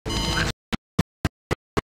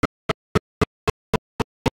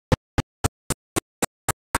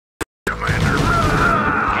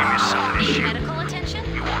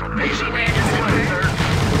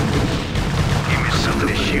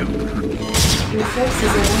shoot. Your forces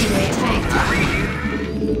are under attack.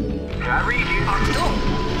 I read you.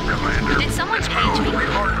 Commander. Did someone page me?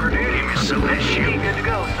 Report for duty. Give me some of that SCV shoot. good to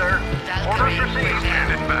go, sir. Orders received.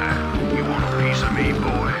 Standing by. You want a piece of me,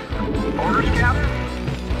 boy? Orders, Captain.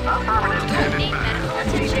 Affirmative. Need medical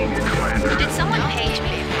attention. Commander. Did someone page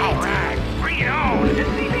me? All right. Bring it on.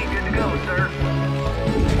 SCV good to go, sir.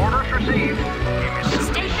 Orders received. Give me some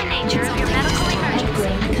State the nature of your medical emergency.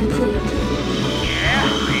 Upgrade complete. yeah,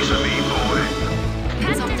 piece of me, boy.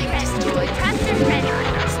 Something destroyed. Prepped and ready.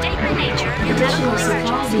 State the nature of your Additional medical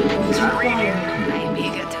supply emergency. vehicles required. I am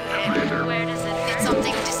eager to help. Where does it Did hurt?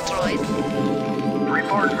 something destroyed?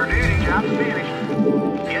 Report for duty. Job's finished.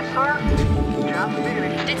 Yes, sir. Job's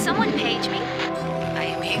finished. Did someone page me? I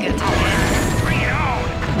am eager to help. Bring it on.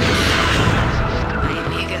 I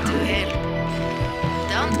am eager to help.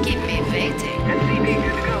 Don't keep me waiting. SCV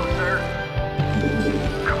good to go, sir.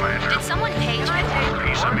 Commander. Did someone page me?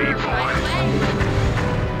 Piece of me, boy.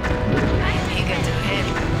 I am eager to help.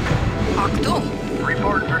 Achtung!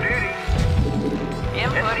 Report for duty.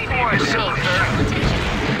 Input SCV good to go, sir.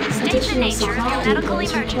 State the nature of your medical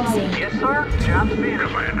emergency. Yes, sir. Job's finished.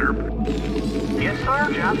 Commander. Yes, sir.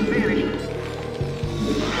 Job's finished.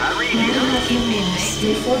 I read Not you. enough minerals.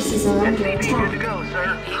 Your forces are under SCV good to attack. go, sir.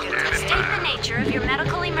 State the nature of your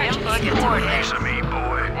medical emergency. Piece of me,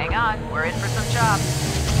 boy. Hang on, we're in for some chops.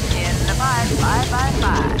 In the 5.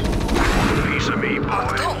 Piece of me,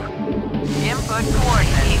 boy. Input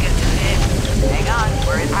coordinates. Eager to help. Hang on,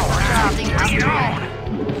 we're in for some chops. Something Bring it destroyed. on.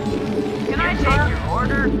 Can I take your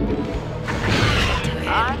order? To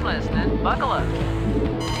help. I'm listening. Buckle up. In the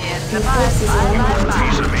Your forces are under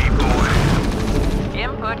Piece attack. of me, boy. 5.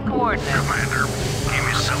 Input coordinates. Commander. Give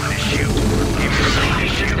me some of this shoot. Give me some of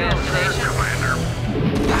this shoot. Destination. Commander.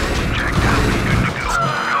 Checked out. Good to go.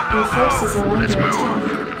 Your forces are Let's under move.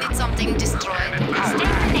 attack. Did something destroyed? State the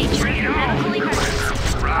nature of your medical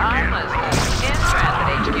emergency. Rock I'm and roll. listening. In transit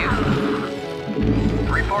HQ.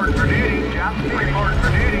 Report for duty. Job's finished. Report for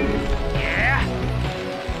duty. Yeah?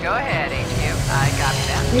 Go ahead, HQ. I got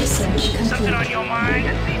that. Research Something on complete. your mind?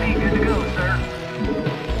 SCV good to go, sir.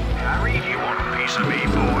 I read You you. want a piece of me,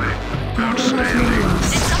 boy? Not enough Outstanding.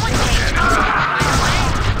 minerals. Did someone page me?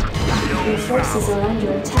 Your forces are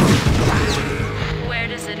under attack. Where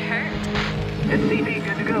does it hurt? SCV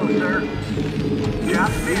good to go, sir.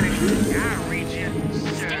 Job's finished. I read you,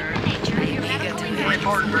 State sir. the nature of your medical emergency.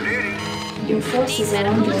 Report for duty. Your forces are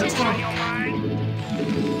under attack.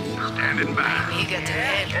 Standing by. Eager to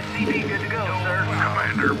help. SCV good to go, sir.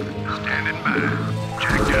 Commander. Standing by.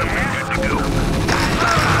 Checked up and good to go.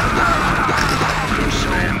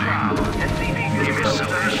 Outstanding. SCV good Give to me go, some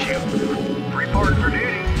of this sir. shoot. Report for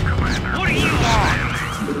duty. Commander. What do you want?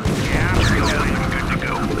 Yeah, I'm checked up and good to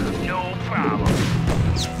go. No problem.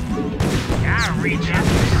 I read you,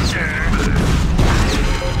 sir.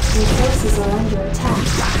 Your forces are under attack.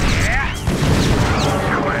 Yeah?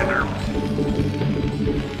 Commander.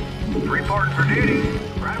 Report for duty.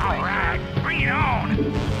 Right All away, right. Bring it on.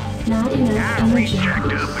 Not enough energy. Checked up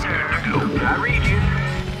and good to sir. I read you.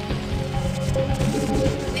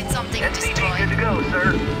 Did something SCV good destroyed? to go, sir.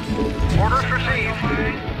 Orders received.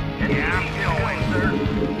 Yeah, SCV good to go, sir.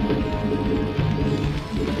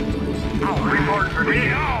 All right. Report for Bring duty.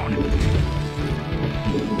 it on.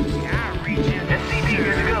 I read you, SCV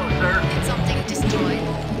good to go, sir. Did something destroyed?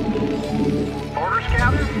 Orders,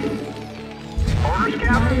 Captain. Orders, Not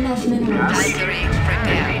Captain. enough minerals. Battery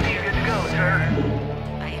prepared. SCV good to go, sir.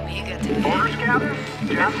 I am eager to help. Orders, Captain. SCV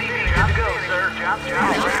good to go, sir. Job.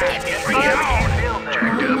 Yes, Bring it sir. on. Field there.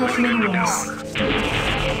 Not enough minerals.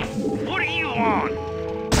 What do you want?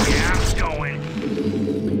 Yeah, I'm going.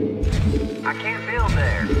 I can't build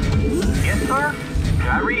there. Yes, sir.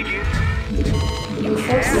 I read you. Your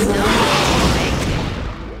forces are under attack.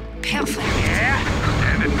 Perfect. Yeah?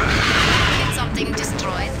 Standing by. Did something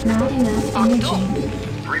destroyed? Not enough energy.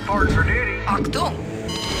 Report for duty. Achtung!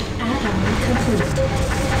 Add-on complete.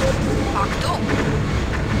 Achtung!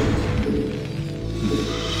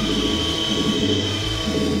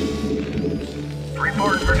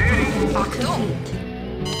 Report for duty. Achtung!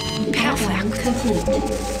 Add-on Perfect. complete.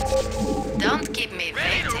 Don't keep me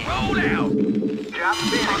Ready to waiting. roll out. Job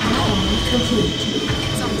finished. Add-on complete.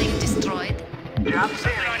 Did something destroyed? Job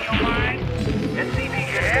Something on finished. your mind? SCV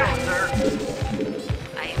good to go, sir.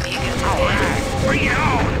 I am eager to All help. right. Bring it on.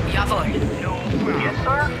 Jawohl. No Yes,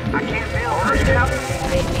 problem. sir. I can't build. Orders, Captain. I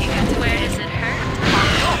am eager to Where help. does it hurt?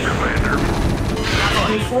 Commander. Jawohl.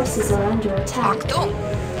 Your forces are under attack. Achtung!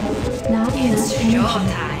 Not It's enough your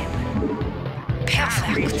energy. time. I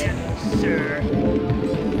read Perfect. you, sir.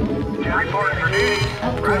 Report for duty.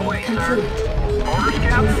 Right away, Upgrade sir. complete. Orders, Your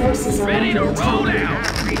Captain. forces are Ready to under roll attack. out.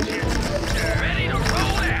 Ready to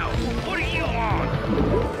roll out. What do you want?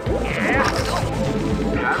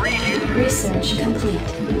 Yeah? I read you. Research complete.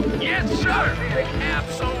 Yes, sir.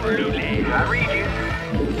 Absolutely. I read you.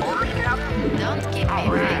 Orders, Captain. Don't keep me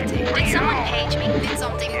waiting. Did someone page me? Did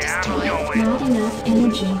something Yeah, I'm destroyed? going. Not enough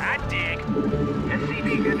energy. I dig. SCV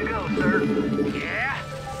good to go, sir. Yeah?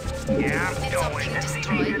 Yeah, I'm Did going. something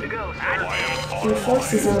SCV good destroyed? to go, I sir. dig. Your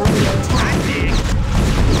forces are under I attack. dig.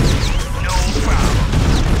 No problem.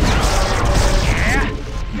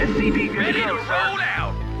 Yeah? SCV good Ready to to go, sir. roll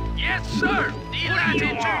out. Yes, sir. Delighted to,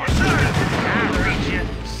 sir. I read you,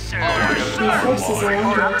 sir. Orders, Your sir. forces are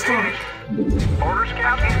under attack. Orders,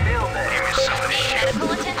 Captain. Field there. Give me some of this shit.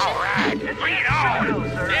 Medical attention? All right. Bring it on. Go,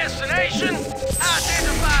 sir. Destination.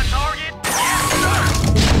 Identify target. Yes, sir.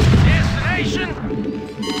 Destination.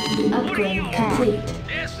 Upgrade complete.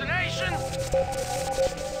 Destination.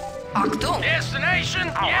 Achtung! Destination.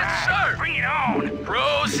 Yes, sir. Bring it on.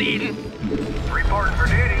 Proceeding. Reporting for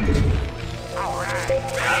duty. All right.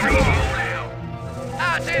 Ready to roll out.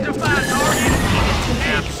 Identify target.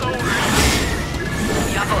 Absolutely.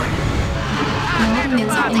 Jawohl! Not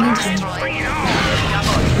enough Something energy. destroyed. Bring it on.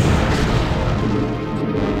 Jawohl!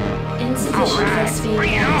 Insufficient phosphine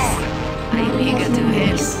Bring it gas. on. I'm Not eager enough to help.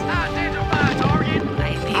 minerals. Identify target. I'm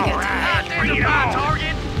eager to help. Identify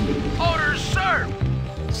target. Orders, sir.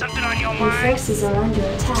 Something on your Your mind? forces are under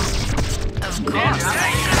attack. Of course.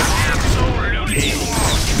 Destination. Absolutely.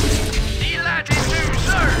 Delighted to,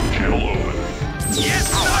 sir. Yes,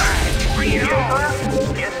 sir. Bring it Yes, on. sir.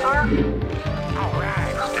 Yes, sir. All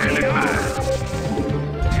right. Standing by.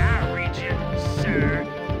 I read you, sir.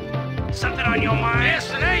 Something on your mind?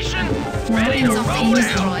 Destination. Not Ready to enough Something roll energy. out.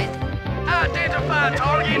 destroyed. Identify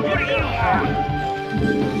target. What do you want?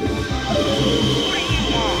 What do you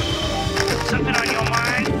want? Something on your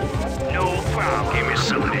mind? No problem. Give me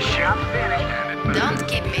some of this shit. I'm finished. Don't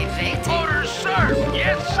keep me waiting. Orders, sir.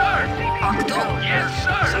 Yes, sir. Achtung! Yes,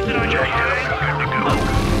 sir. Something on your mind? Good to go.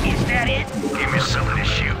 Is that it? Give me some of this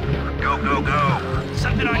shit. Go, go, go.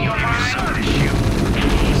 Something on your mind? Some of this shit.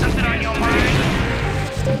 Something on your mind?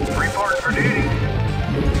 Reporting for duty.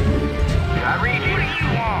 I read What do you. you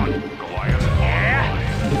want? Yeah?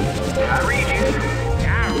 I read you. I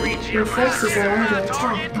read you. Your forces are under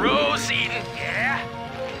attack. Proceeding. Yeah?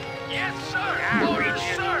 Yes, sir. Orders,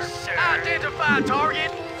 sir. Identify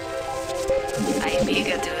target. I'm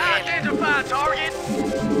eager to help. Identify target.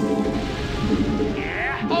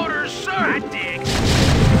 Yeah? Orders, sir. I dig.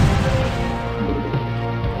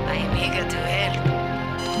 I'm eager to help.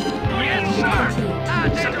 Yes, sir.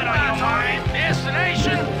 Identify target.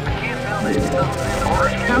 Destination. I can't tell this.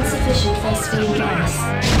 Orders, Captain. Insufficient phosphine gas.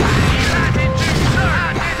 Delighted to, sir.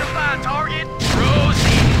 Identify target.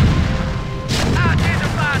 Proceed.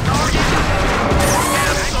 Identify target.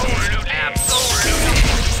 Absolutely. Absolutely.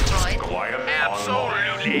 Destroyed.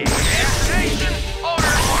 Absolutely. Destination.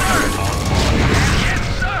 Orders, sir. Yes,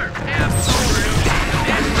 sir. Absolutely.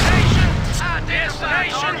 Destination.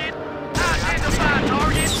 Destination. Identify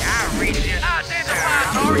target. I read you. Identify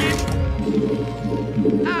target.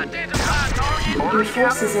 Identify target. Your Orders,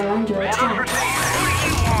 forces Captain. are under attack. What do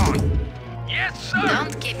you want? Yes, sir.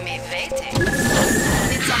 Don't keep me waiting.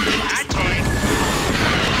 Did something destroyed?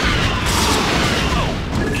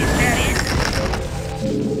 Is that it?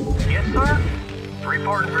 Yes, sir.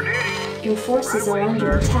 Reporting for duty. Your forces are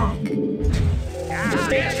under attack.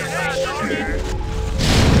 Destination.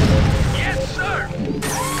 Yes, sir.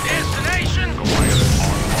 Destination.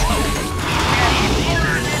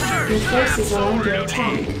 Your forces are under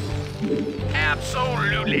attack.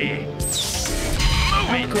 Absolutely. Moving.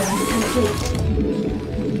 Upgrade complete.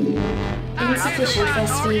 Insufficient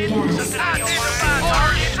phosphine gas. Identify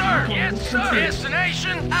target, sir. Yes, sir.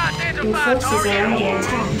 Destination. Your Identify forces are under target.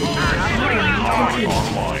 attack.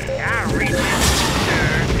 Complete. I read you, sir.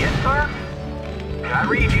 Yes, sir. I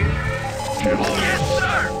read you. Yes,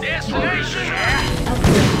 sir. Destination.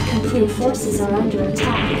 Upgrade complete. Forces are under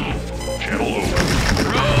attack.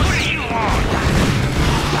 What do you want?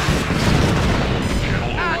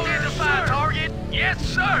 Identify target. Yes,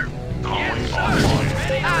 sir. Yes, sir.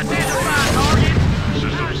 Identify target.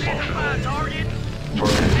 Identify target.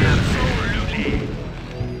 Absolutely.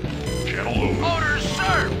 Orders,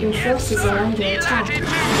 sir. Your Yes, forces sir. are under attack. Delighted to,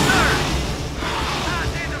 sir.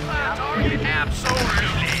 Identify target. Absolutely.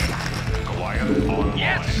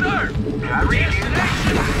 Yes, sir. I read you.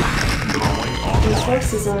 Destination. Your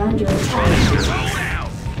forces are under attack. Roll out.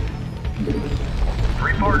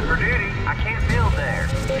 Reporting for duty. I can't build there.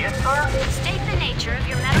 Yes, sir. State the nature of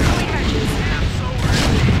your medical emergency.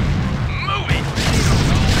 Absolutely. Move it.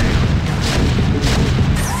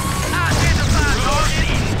 Identify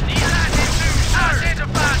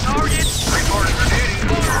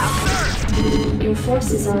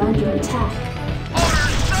forces are under attack.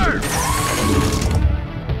 Orders, sir!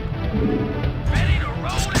 Ready to roll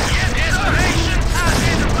out. Destination,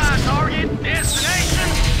 identify target. Destination,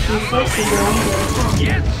 Your forces are under attack.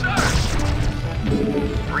 yes, sir!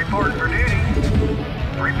 Report for duty.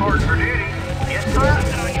 Report for duty. Yes, sir.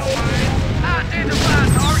 Something on your mind? Identify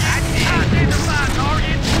target. Identify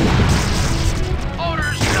target.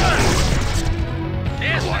 Orders, sir!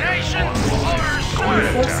 Destination, orders, Your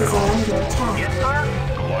sir! forces are under attack. Yes, sir.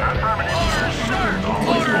 Affirmative. Orders, sir!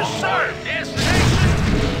 Orders, sir! Destination,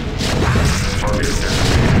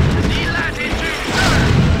 delatitude, sir!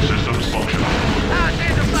 Systems functional.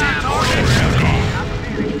 Identify target.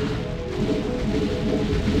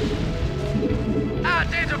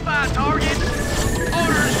 Identify target.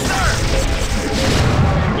 Orders, sir!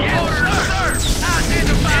 Yes, orders, sir!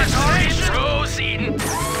 Identify target. Proceeding.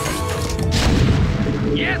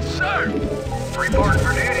 Yes, sir! Report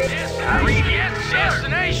for duty. I read you. Yes,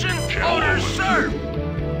 destination. Orders, sir!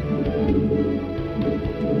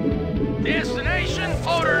 Destination.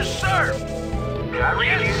 Orders, sir! I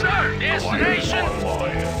read Yes, you. sir! Destination.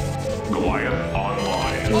 Online. Goliath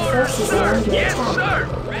online. Your Orders, forces sir! are under Yes, attack. sir!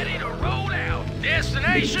 Ready to roll out!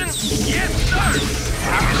 Destination? Yes, sir!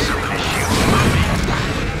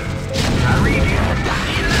 I read you.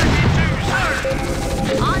 Elected sir!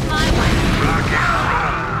 On my way.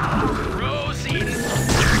 Proceeding.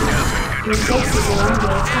 Your forces are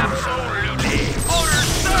under attack. Absolutely.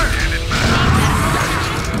 Orders, sir!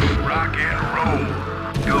 Rock and roll.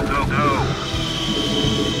 Go, go, go.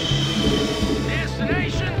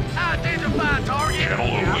 Destination? Identify target. Channel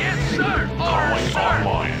open. Yes, sir! Orders, Calling sir!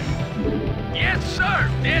 online. Yes, sir!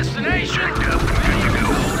 Destination?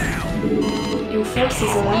 Your forces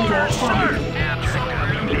are under Orders, sir! attack.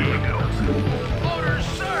 Absolutely. Orders,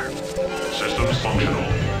 sir! Systems functional.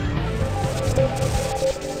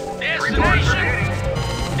 Report for Destination? duty.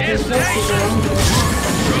 Your forces Destination? are under attack.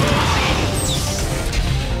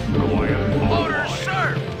 Goliath Orders, online. sir!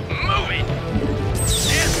 Moving!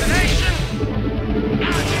 Destination?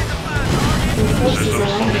 Identify target. Your forces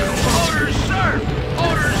are under attack. Orders, sir!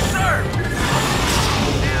 Orders, sir!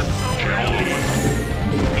 Channel Absolutely. open.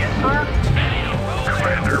 Yes, sir. Ready to roll out.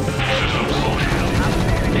 Commander. Systems functional.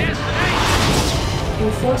 Destination?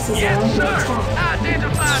 Your forces are Yes, under sir! attack.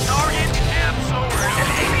 Identify target.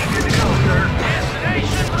 Absolutely. Good to go, sir.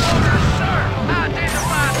 Destination? Orders, sir!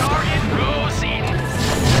 Identify target. Proceeding.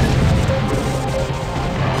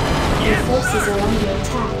 Your Yes, forces sir! are under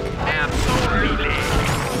attack. Absolutely.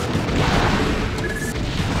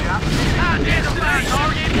 Identify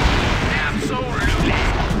target. Absolutely.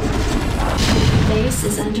 Base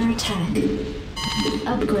is under attack.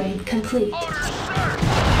 Upgrade complete. Orders, sir.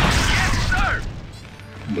 Yes, sir.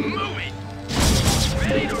 Moving.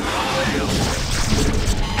 Ready to roll out.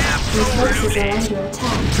 Your forces are Absolutely. under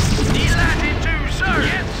attack. Delatitude, sir.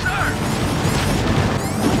 Yes, sir.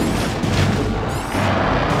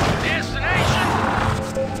 Destination.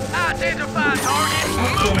 Identify target.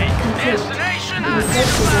 Moving. Destination.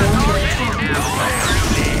 Identify target.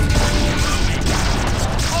 Absolutely. Moving.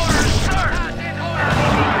 Orders, sir.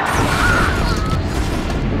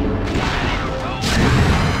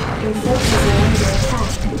 Your forces are under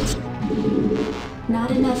attack.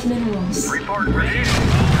 Not enough minerals. Report for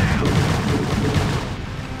duty.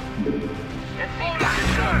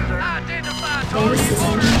 Identify Base target. is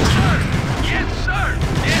under Orders, attack. sir. Yes, sir.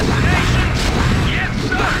 Destination. Yes,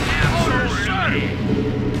 sir. Orders, sir.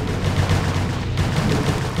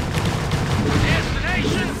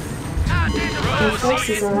 Destination. Your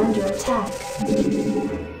forces Identify. are under attack.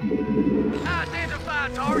 Identify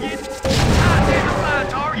target. Identify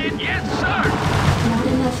target. Yes, sir. Not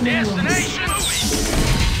enough minerals. Destination.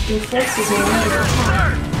 Your forces are under Orders, attack. sir.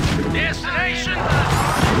 Destination.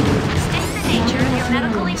 State the nature of your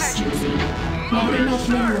medical emergency. Not enough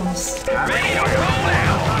minerals. Ready to roll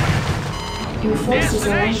out. Your forces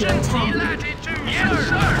are under Destination. attack. Delatitude. Yes,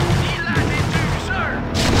 sir. Delatitude, sir.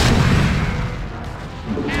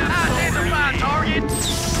 Identify target.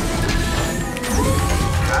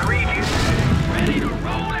 I read you. Ready to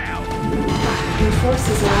roll out. Your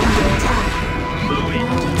forces are under attack. Moving.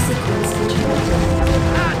 Landing sequence interrupted.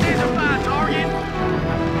 Identify target.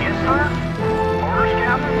 Yes, sir. Orders,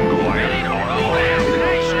 Captain. Ready to roll out.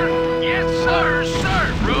 Destination. Yes, sir. Sir.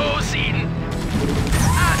 Proceeding.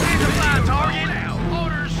 Identify target.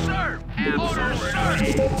 Orders, sir. Orders, sir.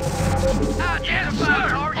 Identify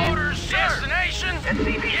target. Orders, sir. Destination.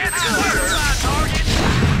 SCV. Yes, sir. Identify target.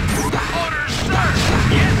 Orders, sir.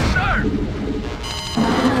 Yes, sir.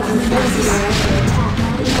 Your forces are under attack.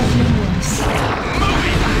 Not enough minerals.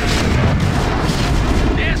 Moving.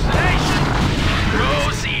 Destination.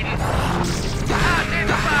 Proceeding.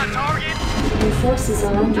 forces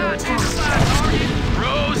are under attack.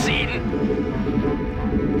 Proceeding.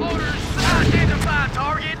 Orders. Identify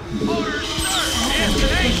target. Orders, sir.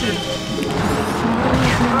 Destination.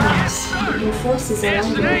 Yes, sir. Your forces are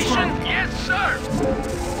under Destination. attack. Yes, sir.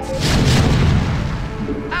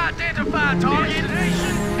 Identify target.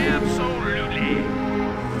 Destination. Absolutely.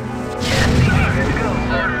 Yes, good to go,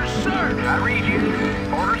 sir. Orders, sir. I read you.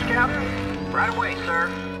 Orders, Captain? Right away, sir.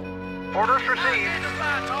 Orders received.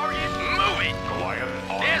 Identify target. Moving. Goliath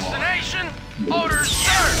online. Destination. Orders,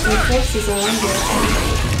 sir. Your Sir. forces are under attack.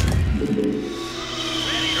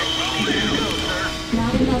 Ready to roll out.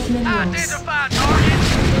 Not enough minerals. Identify target.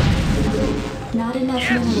 Not enough Yes,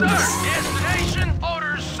 sir. minerals. Destination.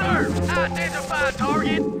 Orders, sir. Identify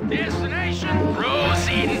target. Destination.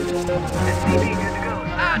 Proceeding. SCV, good to go,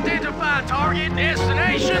 sir. Identify target.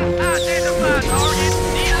 Destination. Identify target.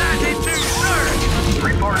 Latitude, sir.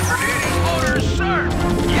 Reporting for duty. Orders, sir.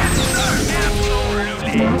 Yes, sir.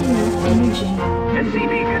 Absolutely. Not enough energy.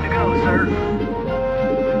 SCV, good to go, sir.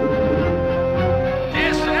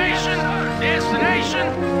 Destination. Destination.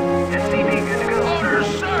 SCV, good to go, sir. Orders,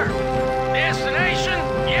 sir. Destination.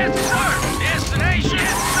 Yes, sir. Destination.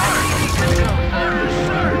 Yes, sir. Good to go, sir. Orders,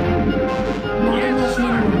 sir. Not enough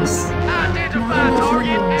minerals. Identify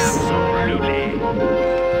target. Absolutely.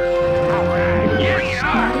 Yes,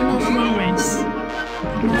 Not sir. enough Moving. minerals.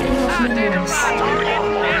 Not enough minerals. Identify target.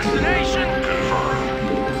 Destination. Confirmed.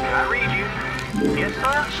 I read you. Yes,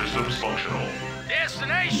 sir. Systems functional.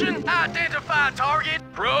 Destination. Identify target.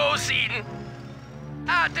 Proceeding.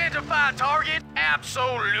 Identify target.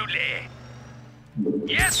 Absolutely.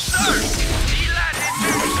 Yes, sir.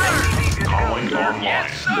 Latitude, sir. Calling online.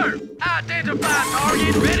 Yes, sir. Identify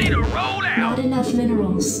target. Ready to roll Not out. enough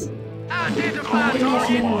minerals. Identify Not enough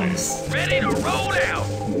target. minerals. Ready to roll out.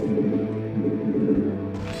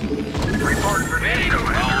 Reporting for Ready duty. to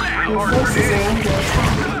roll out. Your forces are under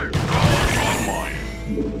attack. Sir. Online.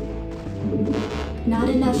 Not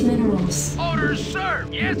enough minerals. Orders, sir.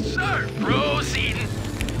 Yes, sir. Proceeding.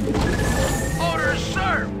 Orders,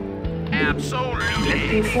 sir.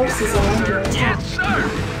 Absolutely. Your forces are under attack. Yes, sir.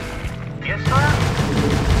 Yes, sir.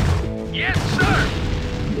 Yes, sir.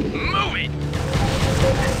 Moving.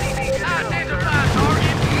 SCV, good to go, Identify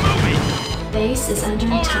target. Moving. Base is under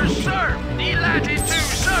attack. Orders, sir. Latitude,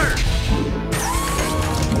 sir.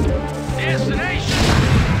 Destination.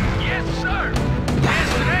 Yes, sir.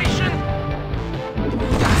 Destination.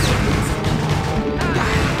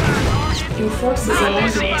 Identify target. Your forces are under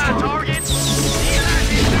Identify attack. target.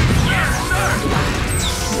 Latitude. Yes, sir.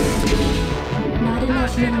 Not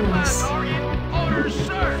enough Identify minerals. target. Orders,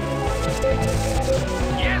 sir.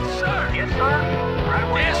 Yes, sir. Yes, sir. Right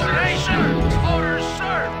away, sir. Destination. Orders,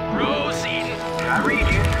 sir. Proceeding. I read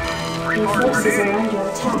you. Your Reporting for forces are duty. under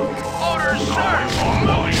attack. Orders, sir.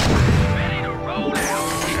 Online. Ready to roll out.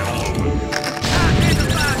 Channel open.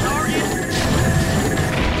 Identify target.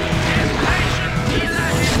 Destination.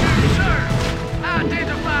 Latitude, sir.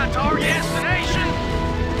 Identify target. Destination.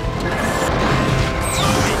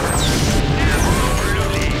 Moving.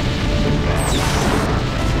 Absolutely.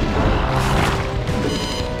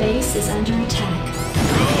 Base is under attack.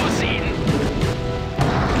 Proceeding.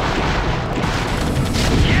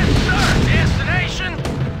 Yes, sir. Destination.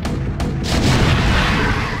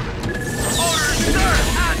 Orders, sir.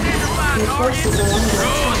 Identify Your target. forces are under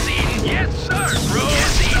attack. Proceeding. Yes, sir.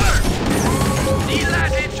 Proceed.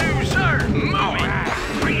 Latitude, sir. Moving.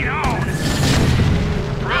 Bring it on.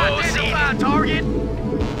 Identify target.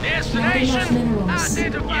 Destination. minerals.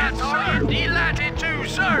 Identify target. Latitude,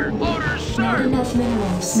 sir. Orders, Not sir. enough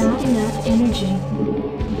minerals. Not enough energy.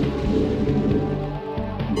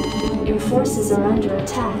 Your forces are under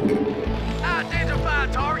attack. Identify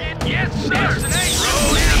target. Yes, sir. Destination.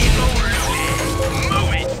 Absolutely.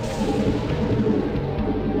 Moving.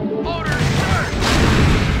 Orders, sir.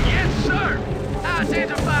 Yes, sir.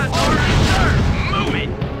 Identify target, sir.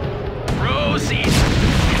 Moving. Proceed.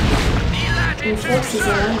 Your Latitude, forces are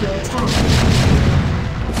sir. under attack.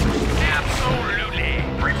 Absolutely.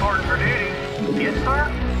 Reporting for duty. Yes, sir.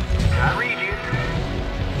 I read you.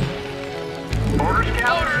 Orders,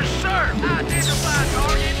 Captain. Orders, sir. Identify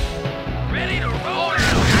target. Ready to roll out,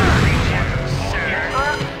 sir. Yes,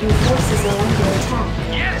 sir. Your forces are under attack.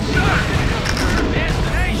 Yes, sir.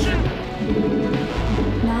 Destination.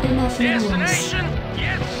 Not enough minerals. Destination.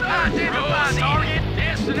 Yes, sir. Identify target.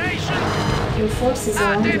 Destination. Your forces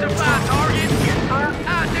are under Identify attack. target. Yes, sir.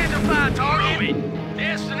 Identify target. Moving.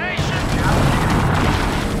 Destination.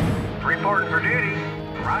 Reporting for duty.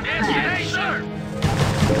 Roger that. Destination.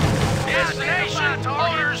 Destination.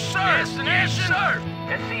 Orders, sir. Destination. Yes, sir.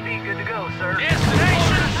 SCV, good to go, sir.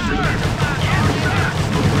 Destination, sir. Yes, sir.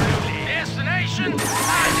 Destination.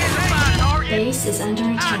 Base is under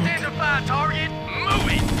attack. Identify target.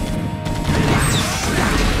 Moving.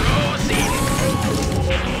 Proceed.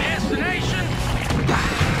 Destination.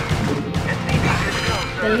 SCV good to go,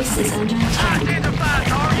 sir. Base is under attack. Identify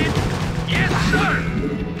target. Yes, sir.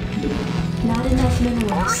 Not enough Orders,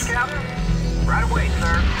 minerals. Captain? Right away,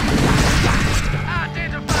 sir.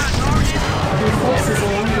 Identify target. Your forces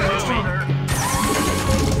are under Moving, attack. sir.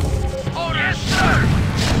 Yes, sir.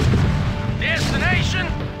 Destination.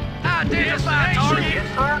 Identify target. Yes,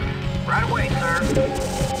 sir. Right away, sir.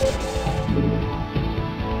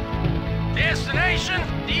 Destination.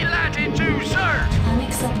 Delighted to, sir.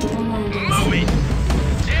 Unacceptable landing. Moving.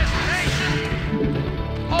 Destination.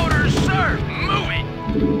 Orders, sir. Moving.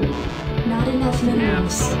 Not enough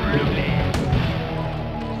minerals. Absolutely.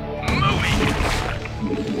 Moving.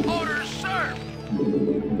 Orders, sir.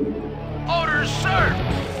 Orders, sir.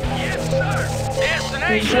 Yes, sir.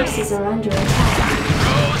 Your Destination. forces are under attack.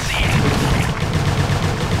 Proceed.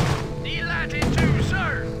 Delighted to,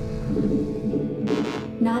 sir.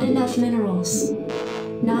 Not enough minerals.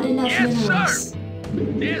 Not enough Yes, minerals. sir.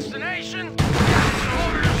 Destination.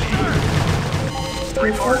 Orders, sir.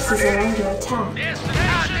 Your forces are under attack.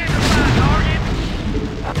 Destination. Identify target.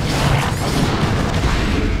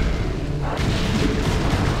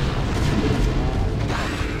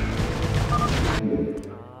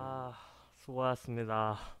 아,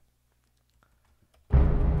 수고하셨습니다.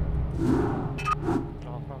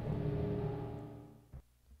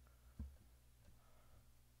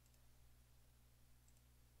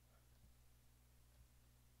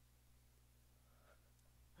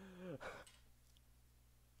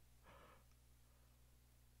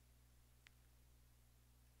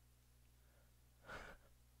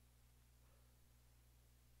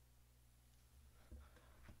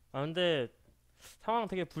 아하. 근데 상황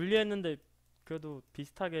되게 불리했는데 그래도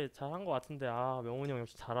비슷하게 잘한 것 같은데, 아, 명훈이 형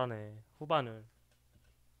역시 잘하네, 후반을.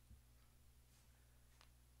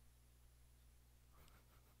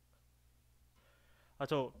 아,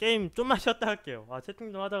 저 게임 좀만 쉬었다 할게요. 아,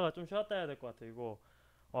 채팅 좀 하다가 좀 쉬었다 해야 될 것 같아. 이거,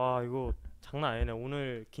 와, 이거 장난 아니네.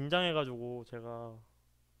 오늘 긴장해가지고 제가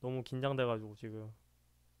너무 긴장돼가지고 지금.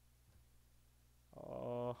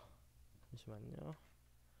 잠시만요.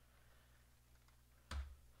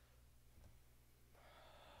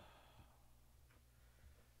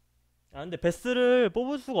 근데 베스를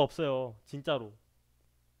뽑을 수가 없어요, 진짜로.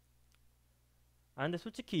 근데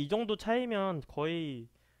솔직히 이 정도 차이면 거의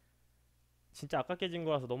진짜 아깝게 진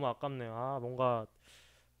거라서 너무 아깝네요. 뭔가,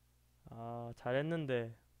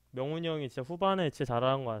 잘했는데 명훈이 형이 진짜 후반에 진짜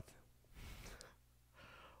잘하는 것 같아.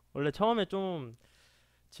 원래 처음에 좀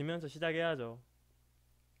지면서 시작해야죠.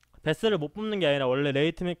 베스를 못 뽑는 게 아니라 원래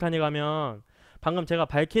레이트 메카닉 하면, 방금 제가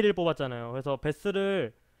발키리를 뽑았잖아요. 그래서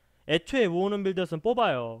베스를 애초에 모으는 빌드였으면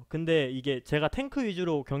뽑아요. 근데 이게 제가 탱크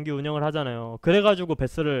위주로 경기 운영을 하잖아요. 그래가지고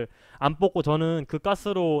베스를 안 뽑고 저는 그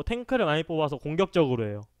가스로 탱크를 많이 뽑아서 공격적으로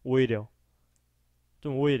해요. 오히려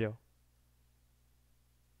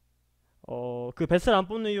그 베스를 안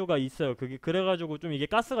뽑는 이유가 있어요. 그게 그래가지고 좀 이게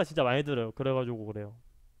가스가 진짜 많이 들어요. 그래가지고 그래요.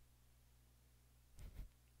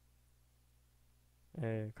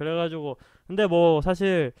 예, 그래가지고 근데 뭐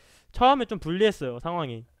사실 처음에 좀 불리했어요,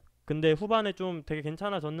 상황이. 근데 후반에 좀 되게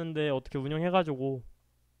괜찮아졌는데 어떻게 운영해가지고,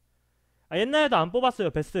 옛날에도 안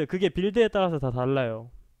뽑았어요, 베스. 그게 빌드에 따라서 다 달라요.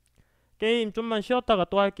 게임 좀만 쉬었다가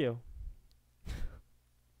또 할게요.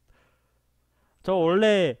 저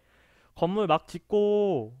원래 건물 막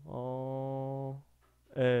짓고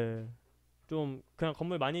예, 좀 그냥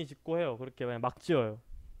건물 많이 짓고 해요. 그렇게 그냥 막 지어요.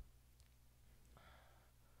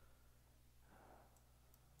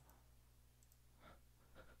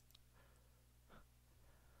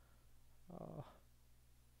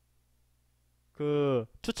 그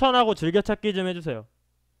추천하고 즐겨찾기 좀 해주세요.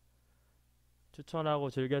 추천하고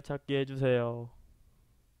즐겨찾기 해주세요.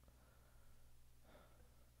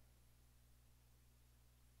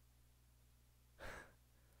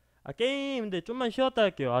 게임 근데 좀만 쉬었다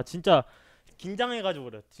할게요. 진짜 긴장해가지고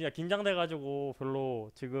그래. 진짜 긴장돼가지고 별로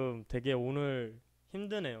지금 되게 오늘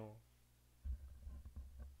힘드네요.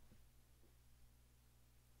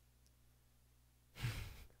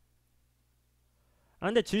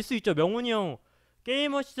 근데 질 수 있죠. 명훈이 형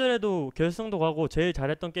게이머 시절에도 결승도 가고 제일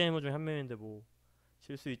잘했던 게이머 중에 한 명인데 뭐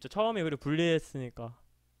질 수 있죠. 처음에 그래 불리했으니까.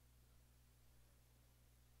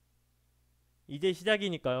 이제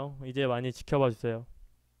시작이니까요. 이제 많이 지켜봐 주세요.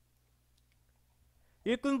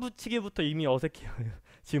 일꾼 붙이기부터 이미 어색해요.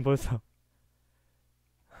 지금 벌써.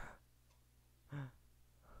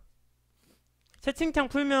 채팅창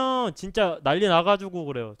풀면 진짜 난리 나가지고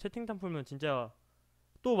그래요. 채팅창 풀면 진짜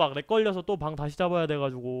또 막 렉 걸려서 또 방 다시 잡아야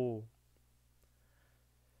돼가지고.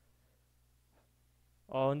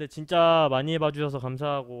 근데 진짜 많이 봐주셔서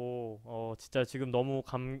감사하고, 진짜 지금 너무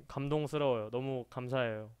감동스러워요. 너무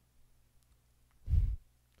감사해요.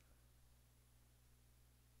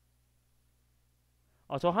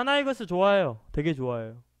 저 하나이글스 좋아해요. 되게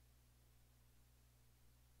좋아해요.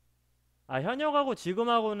 현역하고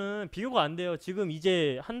지금하고는 비교가 안 돼요. 지금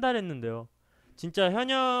이제 한 달 했는데요. 진짜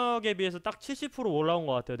현역에 비해서 딱 70% 올라온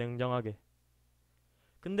것 같아요. 냉정하게.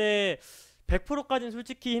 근데 100%까지는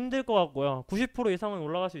솔직히 힘들 것 같고요. 90% 이상은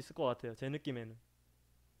올라갈 수 있을 것 같아요. 제 느낌에는.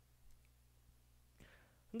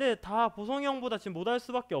 근데 다 보성이 형보다 지금 못할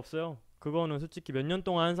수밖에 없어요. 그거는 솔직히 몇 년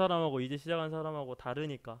동안 한 사람하고 이제 시작한 사람하고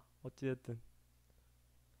다르니까. 어찌됐든.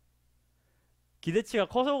 기대치가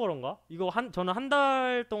커서 그런가? 이거 저는 한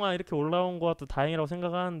달 동안 이렇게 올라온 것도 다행이라고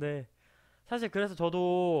생각하는데, 사실 그래서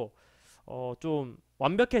저도 좀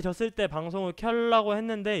완벽해졌을 때 방송을 켜려고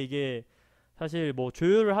했는데, 이게 사실 뭐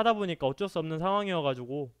조율을 하다 보니까 어쩔 수 없는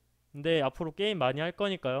상황이어가지고. 근데 앞으로 게임 많이 할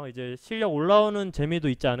거니까요. 이제 실력 올라오는 재미도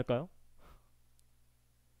있지 않을까요?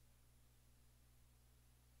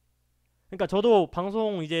 그러니까 저도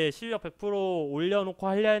방송 이제 실력 100% 올려놓고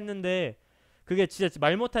하려 했는데, 그게 진짜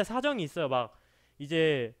말 못할 사정이 있어요. 막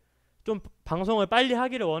이제 좀 방송을 빨리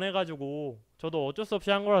하기를 원해가지고 저도 어쩔 수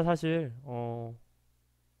없이 한 거라 사실.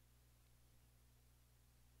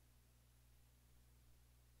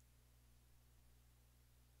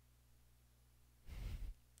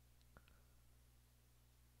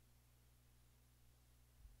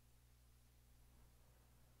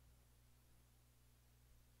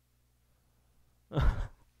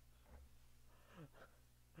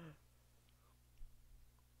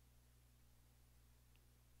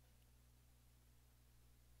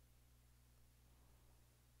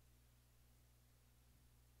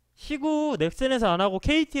 시구 넥센에서 안 하고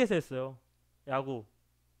KT에서 했어요. 야구.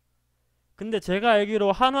 근데 제가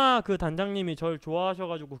알기로 한화 그 단장님이 절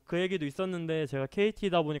좋아하셔가지고 그 얘기도 있었는데, 제가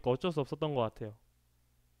KT다 보니까 어쩔 수 없었던 것 같아요.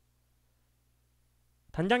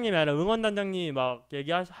 단장님이 아니라 응원 단장님이 막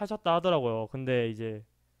얘기하셨다 하더라고요. 근데 이제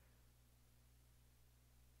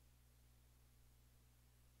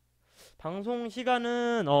방송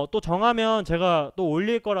시간은 또 정하면 제가 또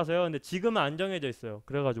올릴 거라서요. 근데 지금은 안 정해져 있어요.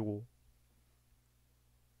 그래가지고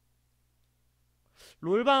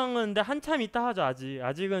롤방은 근데 한참 있다 하죠.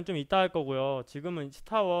 아직은 좀 있다 할 거고요. 지금은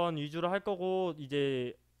스타원 위주로 할 거고,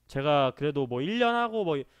 이제 제가 그래도 뭐 1년 하고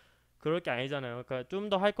뭐 그럴 게 아니잖아요. 그러니까 좀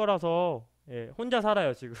더 할 거라서, 예, 혼자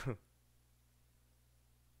살아요 지금.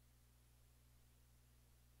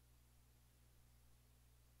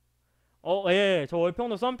 예, 저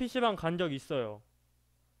월평도 썬 PC방 간 적 있어요.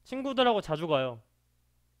 친구들하고 자주 가요.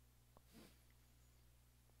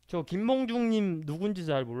 저 김봉중님 누군지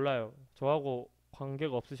잘 몰라요. 저하고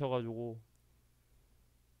관계가 없으셔가지고.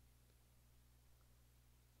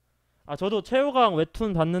 저도 최호강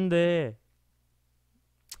웹툰 봤는데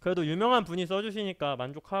그래도 유명한 분이 써주시니까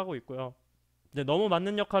만족하고 있고요. 근데 너무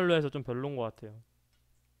맞는 역할로 해서 좀 별론 것 같아요.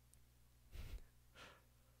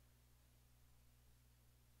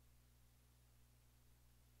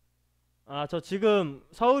 저 지금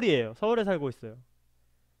서울이에요. 서울에 살고 있어요.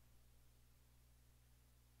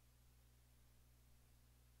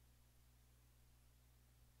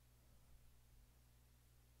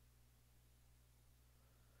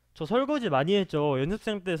 저 설거지 많이 했죠.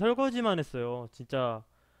 연습생 때 설거지만 했어요. 진짜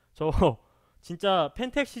저 진짜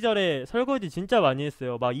펜텍 시절에 설거지 진짜 많이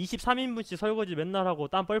했어요. 막 23인분씩 설거지 맨날 하고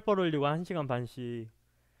땀 뻘뻘 흘리고 1시간 반씩.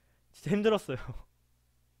 진짜 힘들었어요.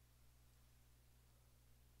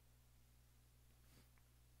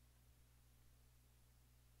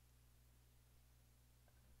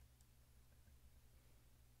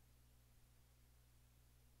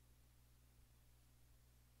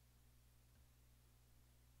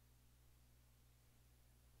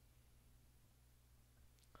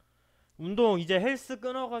 운동 이제 헬스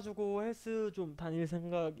끊어가지고 헬스 좀 다닐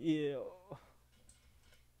생각이에요.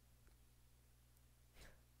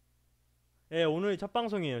 예, 오늘이 첫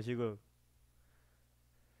방송이에요, 지금.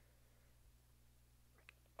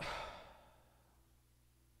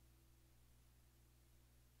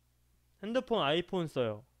 핸드폰 아이폰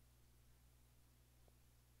써요.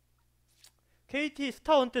 KT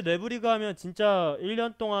스타원 때 내부리그 하면 진짜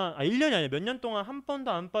 1년 동안, 1년이 아니라 몇 년 동안 한 번도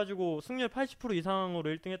안 빠지고 승률 80% 이상으로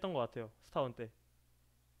 1등 했던 것 같아요. 스타원 때.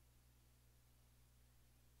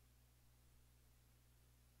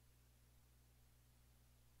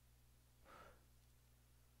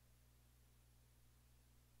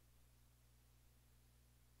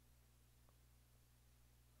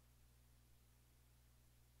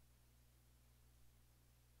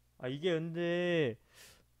 이게 근데,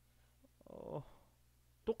 어,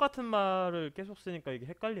 똑같은 말을 계속 쓰니까 이게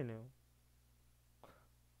헷갈리네요.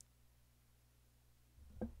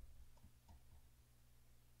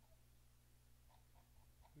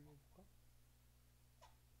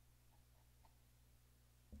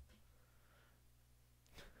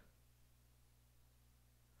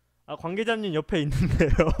 아, 관계자님 옆에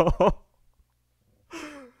있는데요.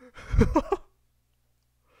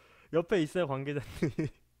 옆에 있어요, 관계자님.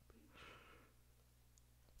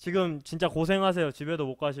 지금 진짜 고생하세요. 집에도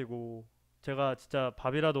못 가시고. 제가 진짜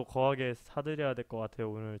밥이라도 거하게 사드려야 될 것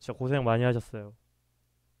같아요. 오늘 진짜 고생 많이 하셨어요.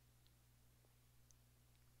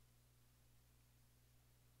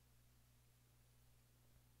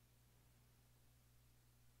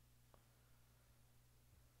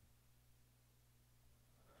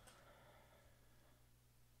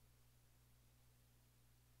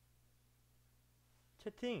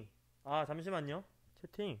 채팅. 아, 잠시만요.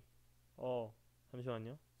 채팅.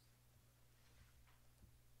 잠시만요.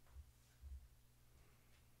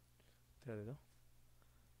 어떻게 해야 되죠?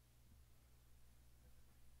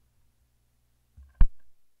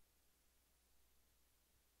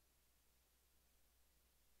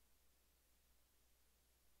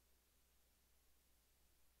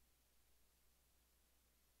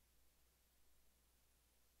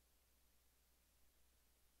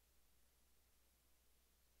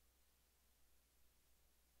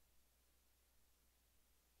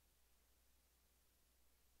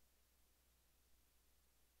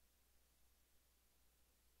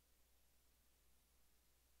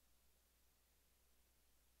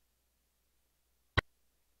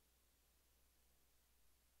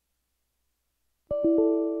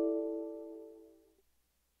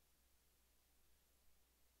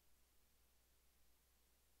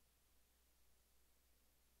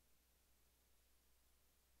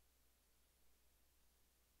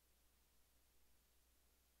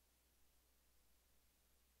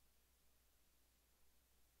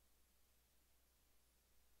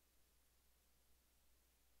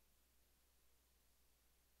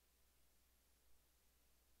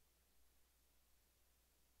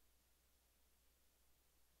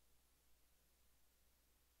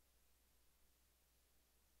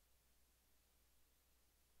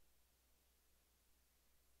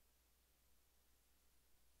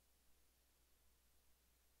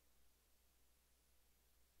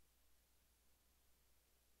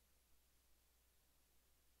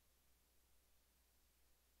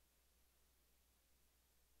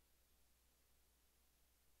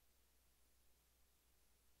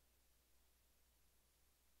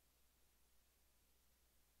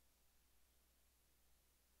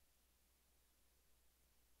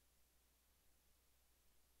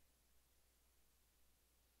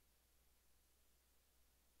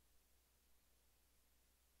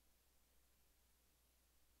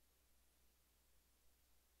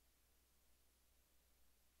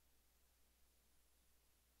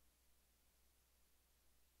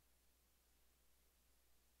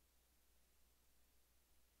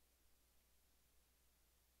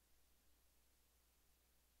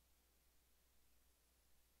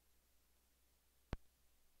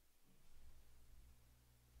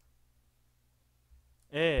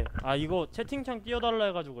 예. 아, 이거 채팅창 띄워달라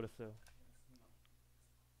해가지고 그랬어요.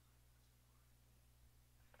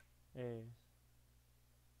 예.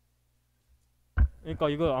 그러니까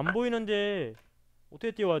이거 안 보이는데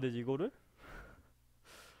어떻게 띄워야 되지, 이거를?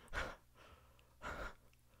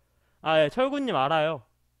 아, 예. 철구님 알아요.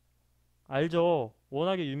 알죠.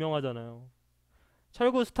 워낙에 유명하잖아요.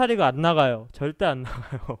 철구 스타리가 안 나가요. 절대 안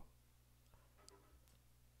나가요.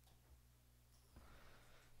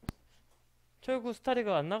 철구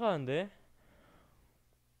스타리가 안 나가는데.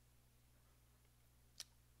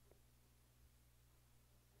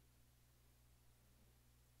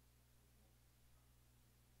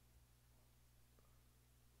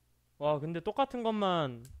 와, 근데 똑같은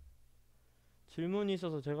것만 질문이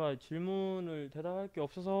있어서 제가 질문을 대답할 게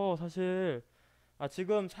없어서 사실. 아,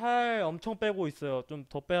 지금 살 엄청 빼고 있어요. 좀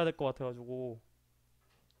더 빼야 될 것 같아가지고.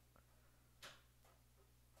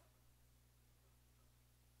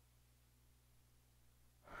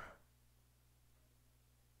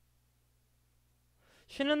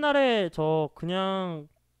 쉬는 날에 저 그냥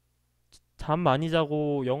잠 많이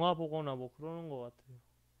자고 영화 보거나 뭐 그러는 것 같아요.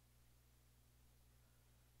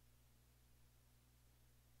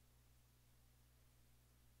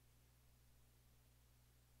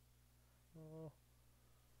 어,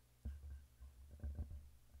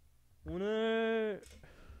 오늘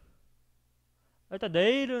일단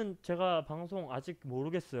내일은 제가 방송 아직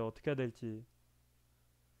모르겠어요. 어떻게 해야 될지.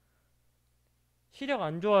 시력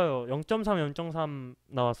안 좋아요. 0.3, 0.3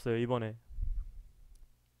 나왔어요, 이번에.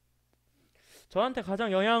 저한테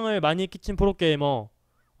가장 영향을 많이 끼친 프로게이머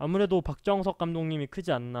아무래도 박정석 감독님이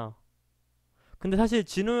크지 않나. 근데 사실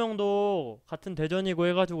진우 형도 같은 대전이고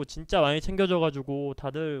해가지고 진짜 많이 챙겨줘가지고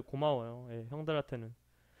다들 고마워요. 예, 형들한테는.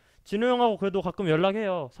 진우 형하고 그래도 가끔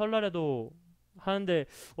연락해요. 설날에도 하는데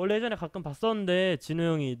원래 예전에 가끔 봤었는데 진우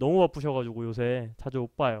형이 너무 바쁘셔가지고 요새 자주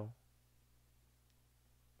못 봐요.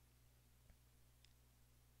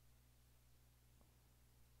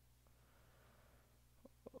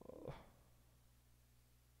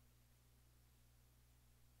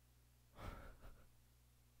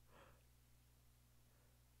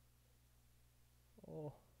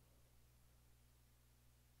 어,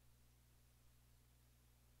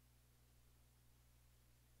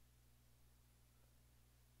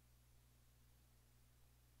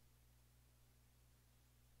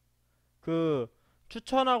 그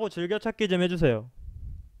추천하고 즐겨찾기 좀 해주세요.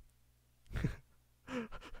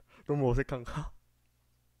 너무 어색한가?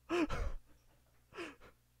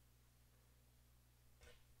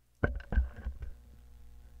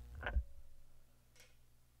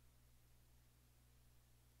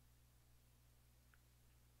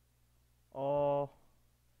 어,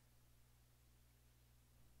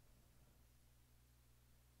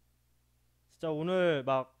 진짜 오늘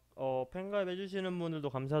막 팬가입 해주시는 분들도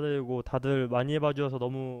감사드리고 다들 많이 해봐주셔서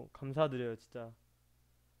너무 감사드려요, 진짜.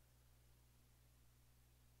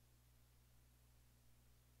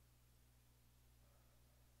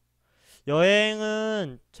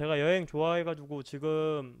 여행은 제가 여행 좋아해가지고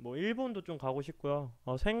지금 뭐 일본도 좀 가고 싶고요.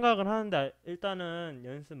 생각은 하는데 일단은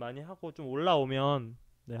연습 많이 하고 좀 올라오면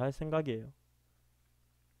네, 할 생각이에요.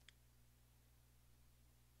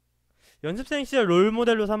 연습생 시절 롤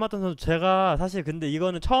모델로 삼았던 선수 제가 사실 근데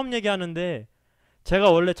이거는 처음 얘기하는데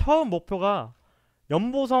제가 원래 처음 목표가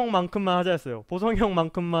연보성만큼만 하자였어요. 보성이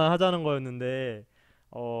형만큼만 하자는 거였는데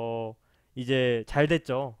어 이제 잘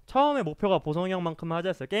됐죠. 처음에 목표가 보성이 형만큼만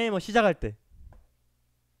하자였어요. 게이머 시작할 때.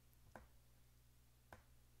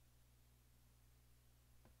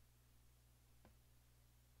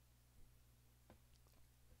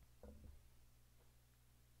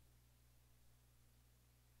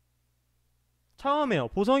 처음에요.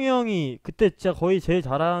 보성이 형이 그때 진짜 거의 제일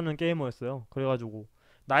잘하는 게이머였어요. 그래가지고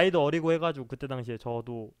나이도 어리고 해가지고 그때 당시에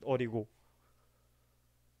저도 어리고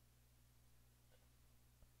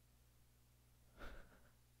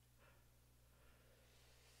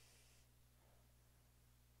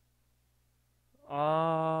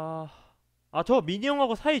아... 저 미니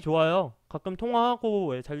형하고 사이 좋아요. 가끔 통화하고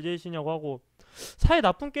왜 잘 지내시냐고 하고 사이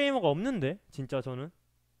나쁜 게이머가 없는데 진짜 저는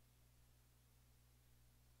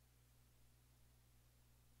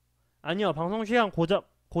아니요 방송 시간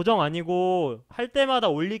고정 아니고 할 때마다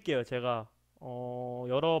올릴게요 제가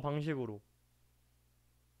여러 방식으로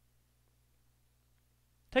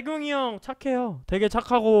태경이 형 착해요. 되게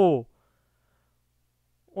착하고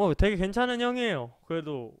되게 괜찮은 형이에요.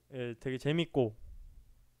 그래도 예, 되게 재밌고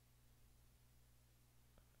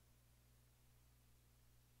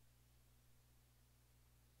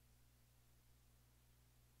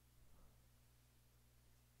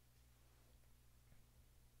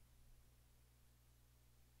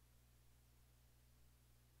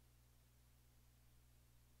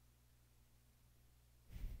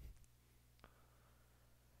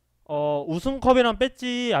우승컵이랑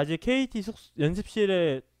배지 아직 KT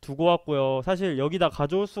연습실에 두고 왔고요. 사실 여기다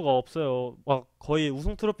가져올 수가 없어요. 막 거의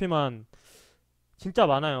우승 트로피만 진짜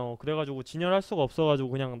많아요. 그래가지고 진열할 수가 없어가지고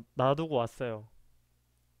그냥 놔두고 왔어요.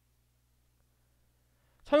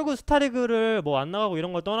 철구 스타리그를 뭐 안 나가고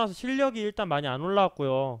이런 걸 떠나서 실력이 일단 많이 안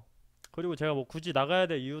올라왔고요. 그리고 제가 뭐 굳이 나가야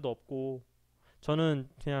될 이유도 없고 저는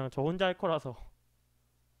그냥 저 혼자 할 거라서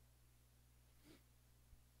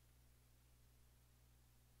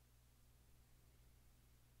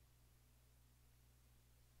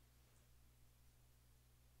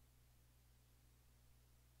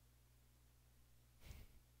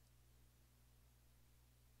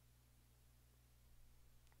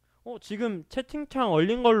지금 채팅창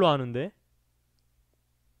얼린 걸로 아는데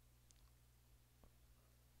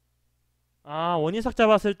원희삭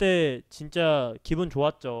잡았을 때 진짜 기분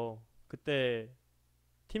좋았죠. 그때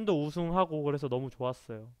팀도 우승하고 그래서 너무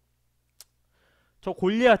좋았어요. 저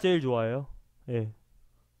골리앗 제일 좋아해요. 예.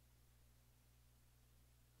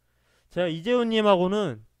 제가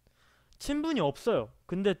이재훈님하고는 친분이 없어요.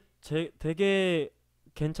 근데 되게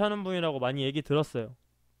괜찮은 분이라고 많이 얘기 들었어요.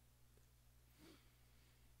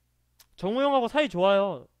 정우 형하고 사이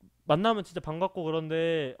좋아요. 만나면 진짜 반갑고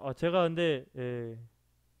그런데 제가 근데 예.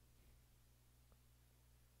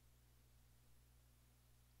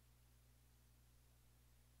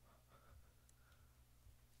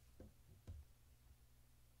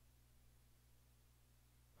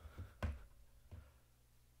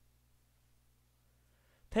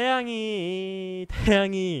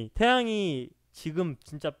 태양이 지금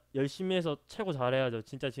진짜 열심히 해서 최고 잘해야죠.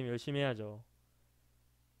 진짜 지금 열심히 해야죠.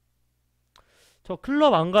 저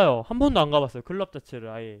클럽 안 가요. 한 번도 안 가봤어요. 클럽 자체를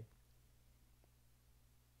아예.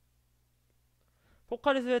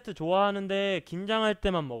 포카리 스웨트 좋아하는데 긴장할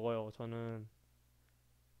때만 먹어요 저는.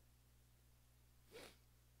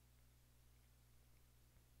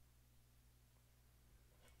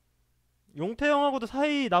 용태 형하고도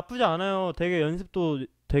사이 나쁘지 않아요. 되게 연습도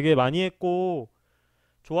되게 많이 했고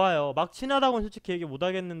좋아요. 막 친하다고는 솔직히 얘기 못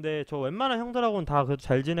하겠는데 저 웬만한 형들하고는 다 그래도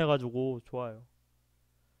잘 지내가지고 좋아요.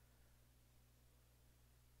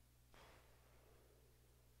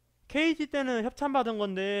 KT 때는 협찬 받은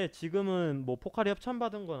건데 지금은 뭐 포카리 협찬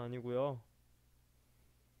받은 건 아니고요.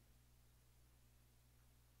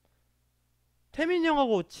 태민이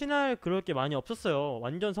형하고 친할 그럴 게 많이 없었어요.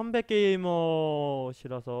 완전 선배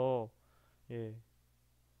게이머시라서. 예.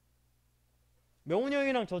 명훈이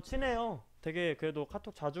형이랑 저 친해요. 되게 그래도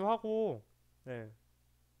카톡 자주 하고. 네.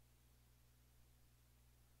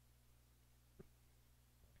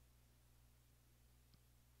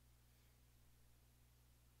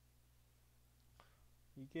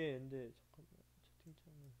 이게 근데 잠깐만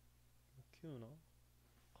채팅창을 못 키우나?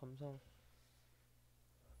 감상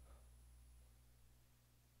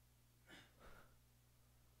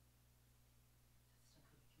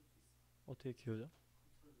어떻게 키우죠?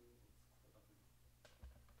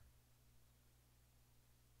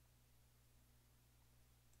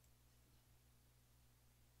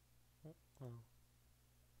 어? 아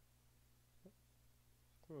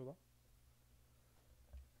그럴까?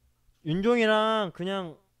 윤종이랑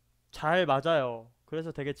그냥 잘 맞아요.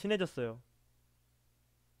 그래서 되게 친해졌어요.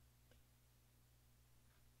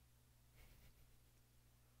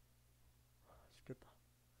 죽겠다.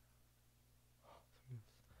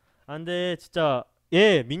 아 근데 진짜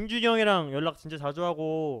예 민준이 형이랑 연락 진짜 자주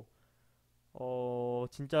하고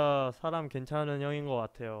진짜 사람 괜찮은 형인 것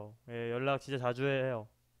같아요. 예 연락 진짜 자주 해요.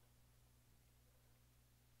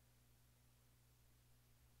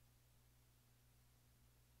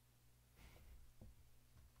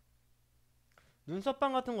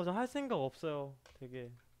 눈썹빵 같은 거 전 할 생각 없어요.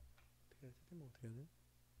 되게 세팅만 어떻게 해야 돼?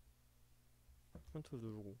 컨트롤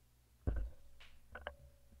누르고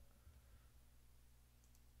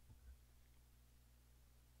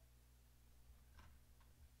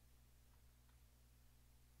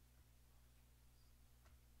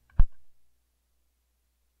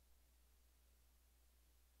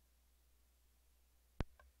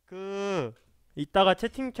그 이따가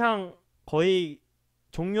채팅창 거의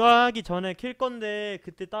종료하기 전에 킬 건데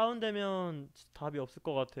그때 다운되면 답이 없을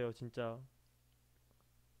것 같아요 진짜.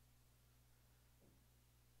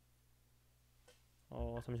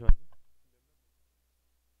 잠시만.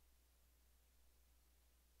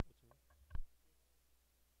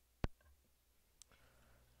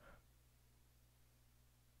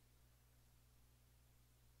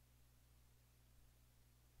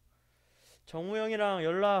 정우 형이랑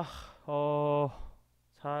연락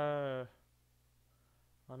잘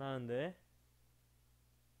안 하는데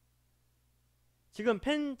지금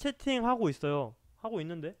팬 채팅 하고 있어요. 하고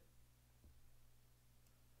있는데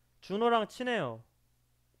준호랑 친해요.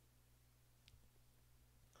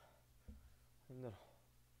 힘들어.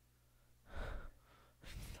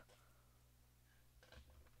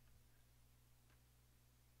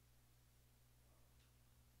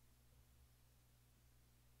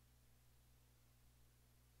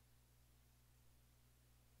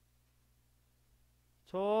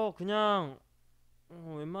 저 그냥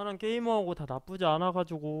웬만한 게이머하고 다 나쁘지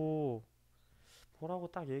않아가지고 뭐라고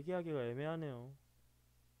딱 얘기하기가 애매하네요.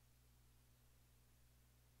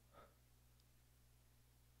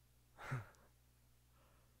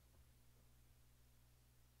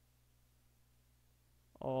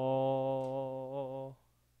 어...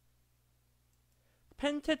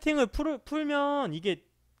 팬 채팅을 풀면 이게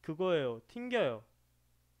그거예요. 튕겨요.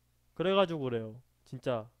 그래가지고 그래요.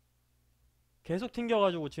 진짜 계속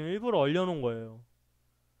튕겨가지고 지금 일부러 얼려놓은 거예요.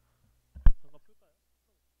 잠깐 풀까요?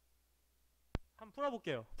 한번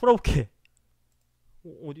풀어볼게요. 풀어볼게.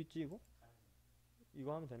 어디있지 이거?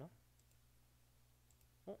 이거 하면 되나?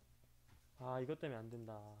 어? 아 이것 때문에 안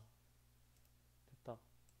된다. 됐다.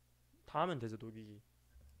 다 하면 되죠 녹이기.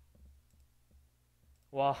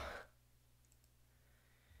 와.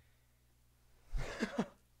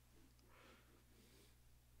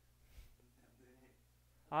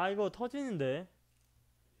 아 이거 터지는데.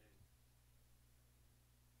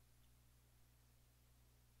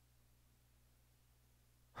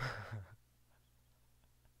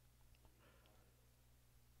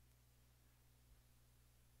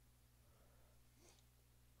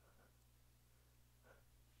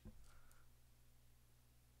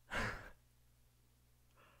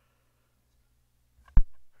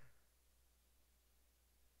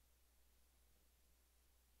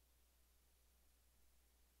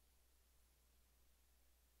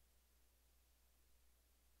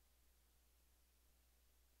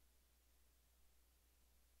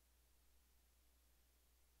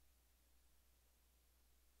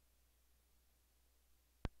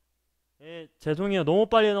 예, 죄송해요. 너무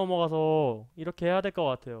빨리 넘어가서 이렇게 해야 될 것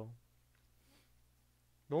같아요.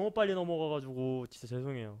 너무 빨리 넘어가가지고 진짜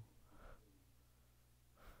죄송해요.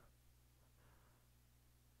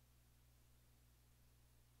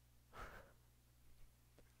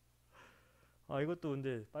 아, 이것도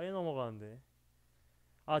근데 빨리 넘어가는데.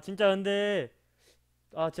 아, 진짜 근데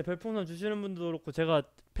제 별풍선 주시는 분들도 그렇고 제가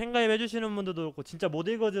팬가입 해주시는 분들도 그렇고 진짜 못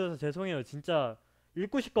읽어드려서 죄송해요. 진짜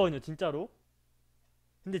읽고 싶거든요, 진짜로.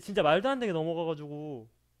 근데 진짜 말도 안 되게 넘어가가지고.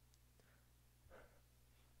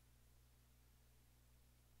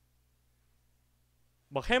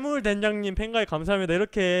 막 해물된장님 팬가입 감사합니다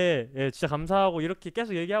이렇게, 예, 진짜 감사하고 이렇게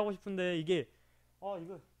계속 얘기하고 싶은데 이게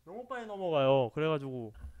이거 너무 빨리 넘어가요.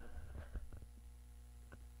 그래가지고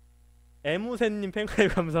애무새님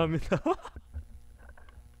팬가입 감사합니다.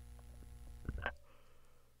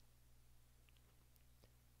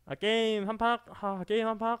 게임 한 판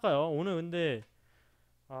할까요? 오늘 근데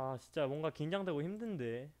진짜 뭔가 긴장되고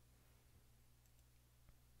힘든데.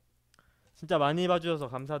 진짜 많이 봐주셔서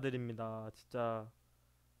감사드립니다. 진짜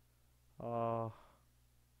아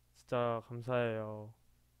진짜 감사해요.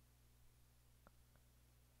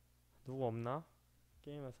 누구 없나?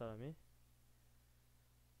 게임할 사람이?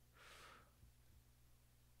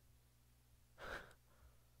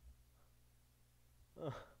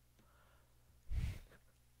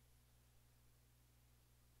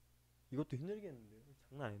 이것도 힘들겠는데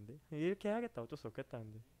장난 아닌데. 이렇게 해야겠다. 어쩔 수 없겠다.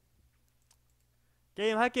 근데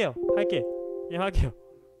게임 할게요. 게임 할게요.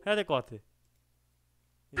 해야 될 것 같아.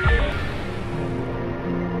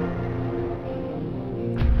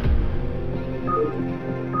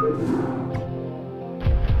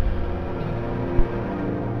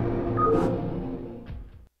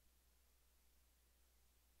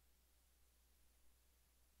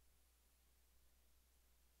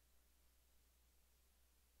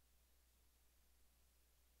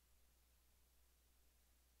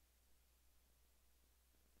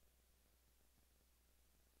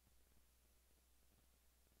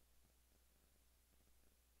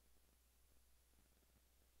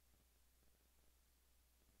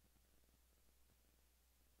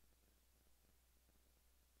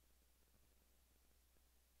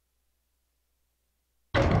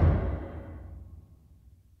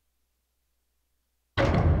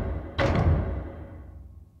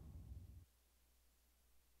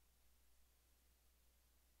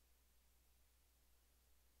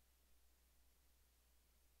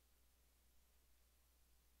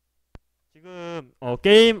 지금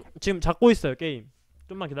게임 지금 잡고 있어요. 게임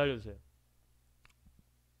좀만 기다려주세요.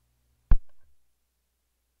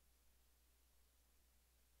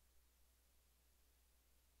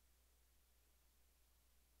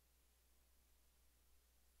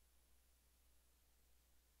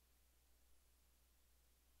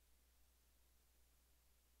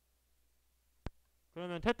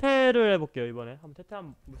 그러면 태태를 해볼게요. 이번에 한번 태태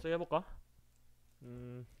한번 물색 해볼까?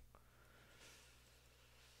 음,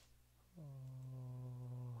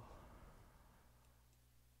 어...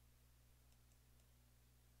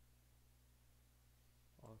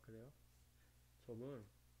 그래요? 저분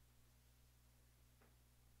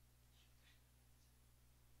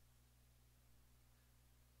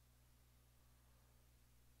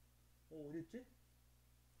어딨지?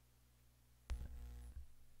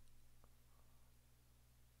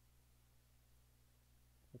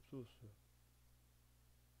 없어졌어요.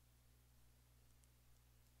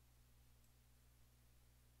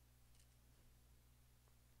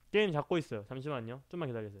 게임 잡고 있어요. 잠시만요. 좀만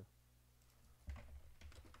기다리세요.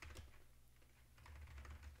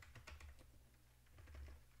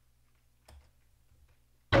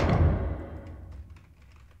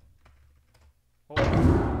 어?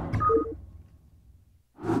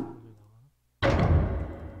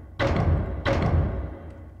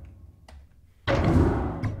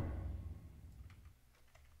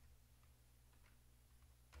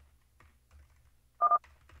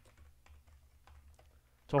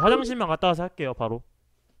 저 화장실만 갔다 와서 할게요. 바로.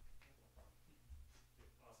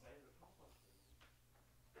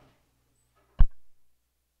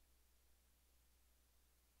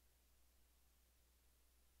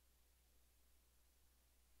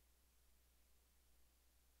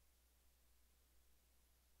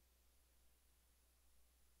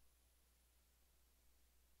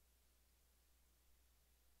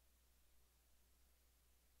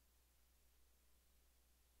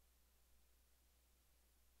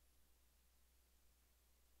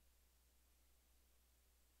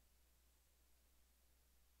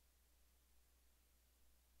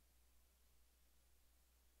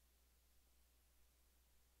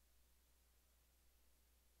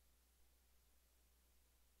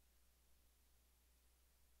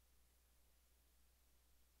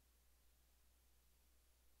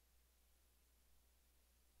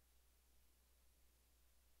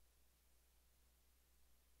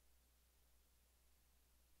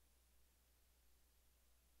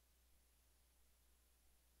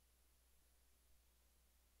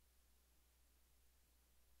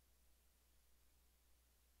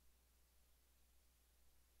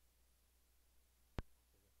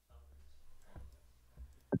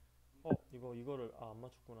 이거를 안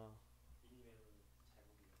맞췄구나.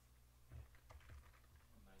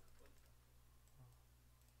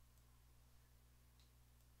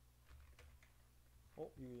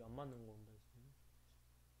 이거 안 맞는 건데 지금.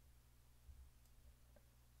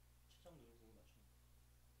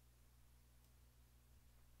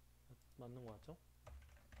 맞는 거 같죠?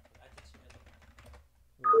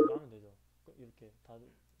 이거 하면 되죠. 이렇게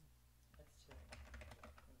다들.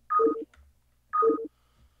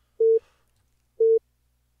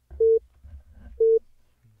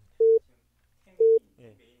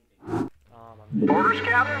 예. 아 맞네. Orders,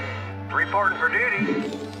 Captain. Reporting for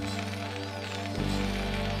duty.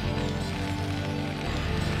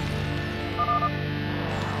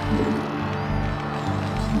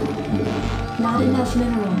 Not enough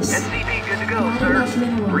minerals. SCP good to go, Not sir. enough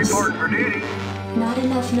minerals. Reporting for duty. Not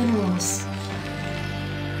enough minerals.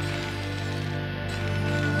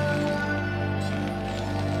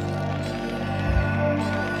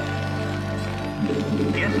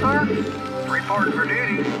 Yes, sir. Reporting for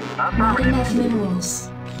duty. Not Affirmative. enough minerals.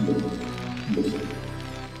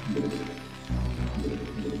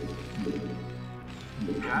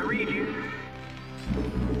 I read you.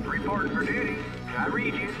 Reporting for duty. I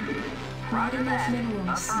read you. Not Roger enough that.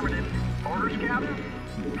 minerals. Affirmative. Orders,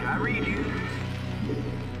 Captain. I read you.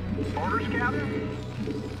 Orders, Captain.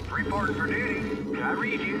 Reporting for duty. I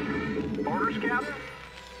read you. Orders, Captain.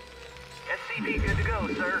 SCP good to go,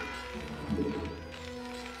 sir.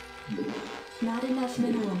 Not enough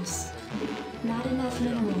minerals. Not enough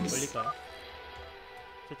minerals. 걸릴까요?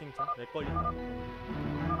 채팅창? 렉 걸린다.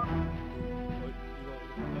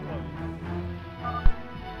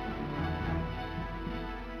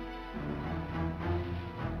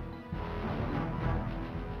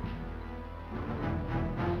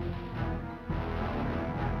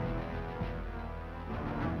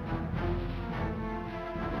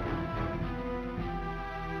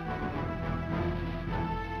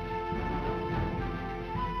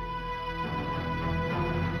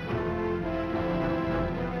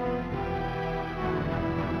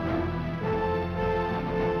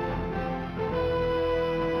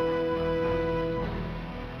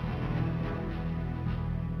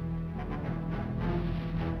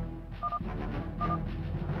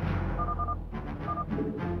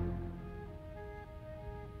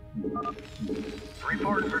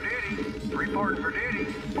 Reporting for duty. Reporting for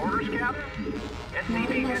duty. Orders, Captain.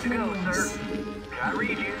 SCP good to go, sir. I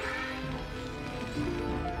read you.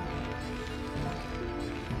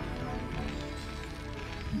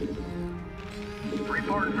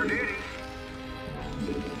 Reporting for duty.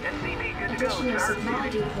 SCP good to go, Additional sir. supply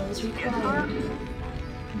depots Yes, required.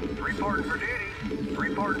 sir. Reporting for duty.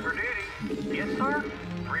 Reporting for duty. Yes, sir.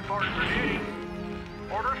 Reporting for duty.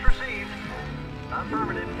 Orders received.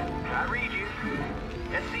 Affirmative. I read you.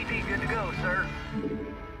 SCP good to go, sir.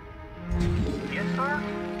 Yes, sir.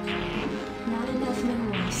 Not enough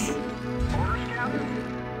minerals. Orders, Captain.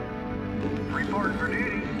 Reporting for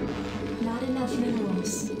duty. Not enough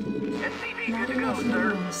minerals. SCP Not good to go, enough sir.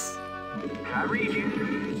 minerals. I read you.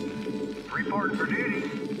 Reporting for duty.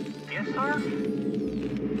 Yes, sir.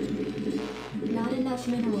 Not enough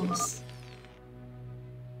minerals.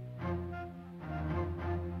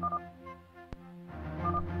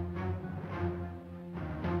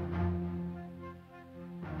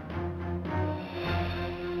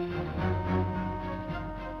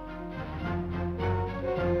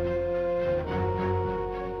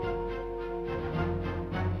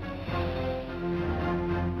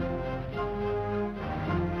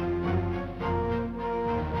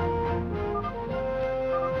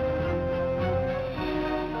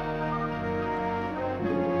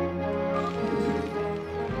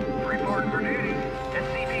 Reporting for duty.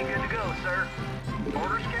 SCP good to go, sir.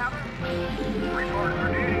 Orders, Captain. Reporting for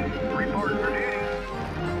duty. Reporting for duty.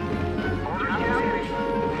 Orders, Captain.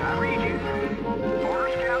 I read you.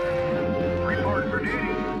 Orders, Captain. Reporting for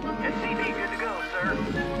duty. SCP good to go, sir.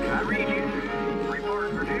 I read you.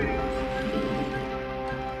 Reporting for duty.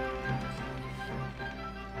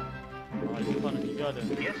 이번 판은 이겨야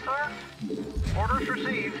되는데. Yes, sir. Orders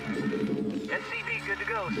received. SCP good to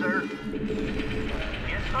go, sir.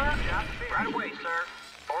 Yes, sir. Right away, sir.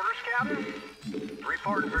 Orders, Captain.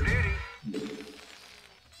 Reporting for duty.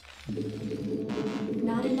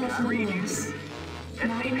 Not enough I read you. minerals.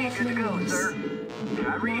 Not SCP enough good to go, minerals. sir.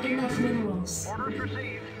 I read Not you. enough minerals. Orders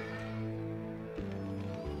received.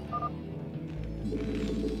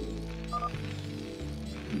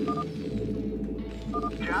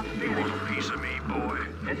 Job finished. Piece of me, boy.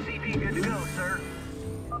 SCP good to go, sir.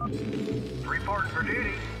 Reporting for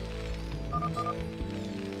duty.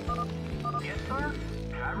 Yes, sir.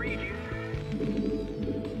 I read you.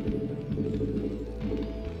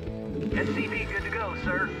 go,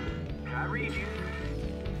 sir. I read you.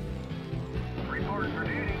 Reporting for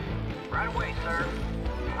duty. Right away, sir.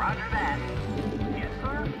 Roger that. Yes,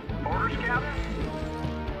 sir. Orders,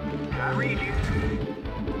 Captain. I read you.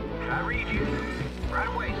 I read you. Right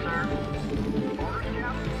away, sir. Orders,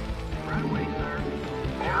 Captain. Right away, sir.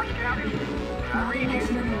 Orders, Captain. I Not read enough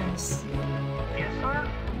you. minerals. Yes,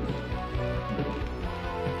 sir.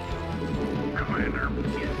 Commander.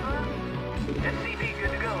 Yes, sir. SCV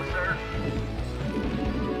good to go, sir.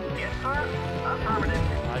 Yes, sir. Affirmative.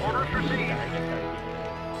 Orders received. 알겠다.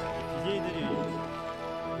 DJ들이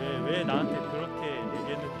왜 나한테 그렇게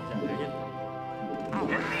얘기했는지 이제 알겠다.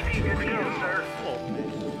 SCV good to go, sir. 수가 없네.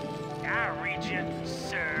 I read you,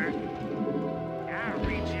 sir. I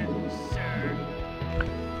read you, sir.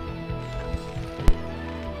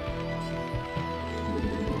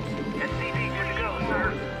 SCV good to go, sir.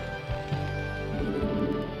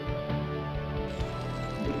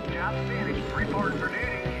 Job finished. Reporting for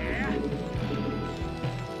duty. Yeah?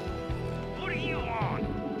 What do you want?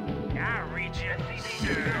 I read you, SCV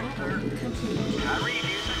good to sir. go, sir. Complete. I read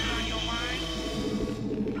you. Something on your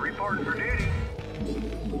mind? Reporting for duty.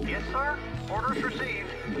 Yes, sir. Orders received.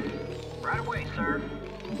 Right away, sir.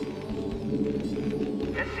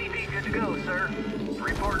 SCV good to go, sir.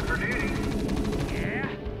 Reporting for duty. Yeah?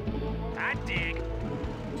 I dig.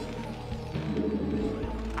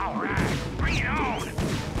 All right, bring it on.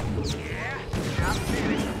 Yeah? Job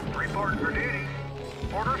finished. Reporting for duty.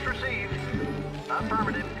 Orders received.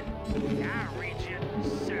 Affirmative. I read you,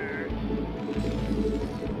 sir.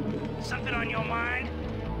 Something on your mind?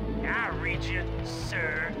 I read you,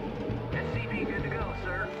 sir. SCV good to go,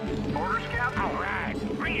 sir. Orders, Captain. All right,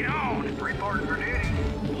 bring it on. Reporting for duty.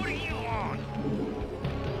 What do you want?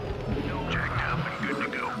 No Jacked up and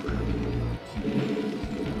good to go.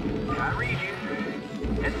 I read you.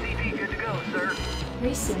 SCV good to go, sir.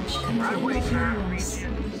 Research Right away, complete. sir. Enough read minerals. you,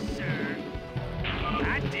 sir.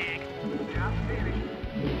 I dig. Job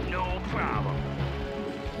finished. No problem.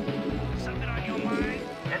 Something on your mind?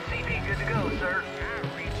 SCV good to go, sir.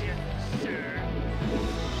 I read you, sir.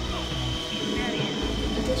 Oh, is that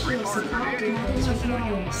it? Additional Report supply. for duty. Not enough Something on your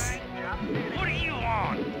minerals. mind? Job finished. What do you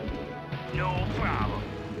want? No problem.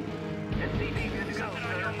 SCV good to go, Something on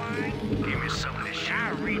your sir. mind? Give me some of this shit.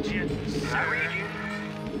 I read you, sir. I read you.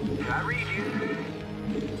 I read you.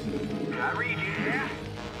 I read you. Yeah?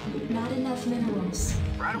 Not enough minerals.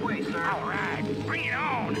 Right away, sir. All right, bring it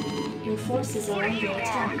on. Your forces are What do under you Good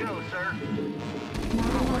attack. to go, sir.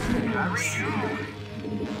 Not enough I minerals. read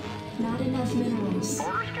you. Not enough minerals.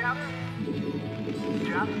 Orders, Captain.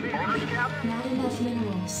 Job finished. Orders, Captain. Not enough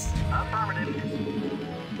minerals. Affirmative.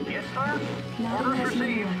 Yes, sir. Not Orders enough received.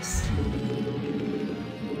 minerals.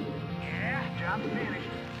 Yeah? Job finished.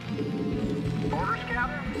 Orders,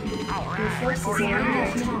 Captain. All Your right, forces bring are it under on.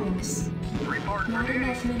 attack. Reporting for Not duty.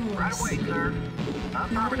 enough minerals. Right away, sir. Not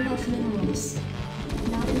Affirmative. enough minerals.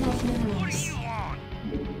 Not enough What do minerals. you want?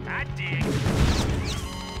 I dig.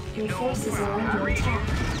 Your No forces are problem. under attack.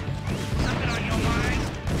 Something on your mind?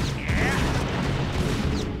 Yeah?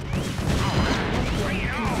 All right, bring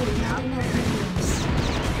it on. Complete. Not enough minerals.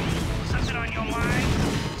 Something on your mind?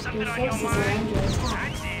 Something Your on your forces are mind? under I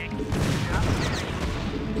attack. dig. Job finished.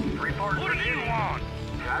 Reporting What for do you duty. want?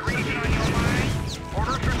 I read Something you. on your mind?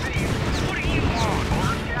 Orders received. What do you want?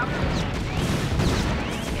 Orders, Captain.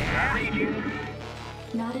 I Yeah? read you.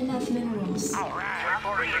 Not enough minerals. All right,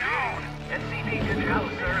 Reporting bring for it on. duty. SCV good to go,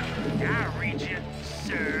 sir. I read you,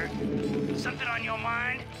 sir. Something on your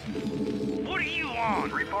mind? What do you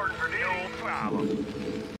want? Reporting for No duty. problem.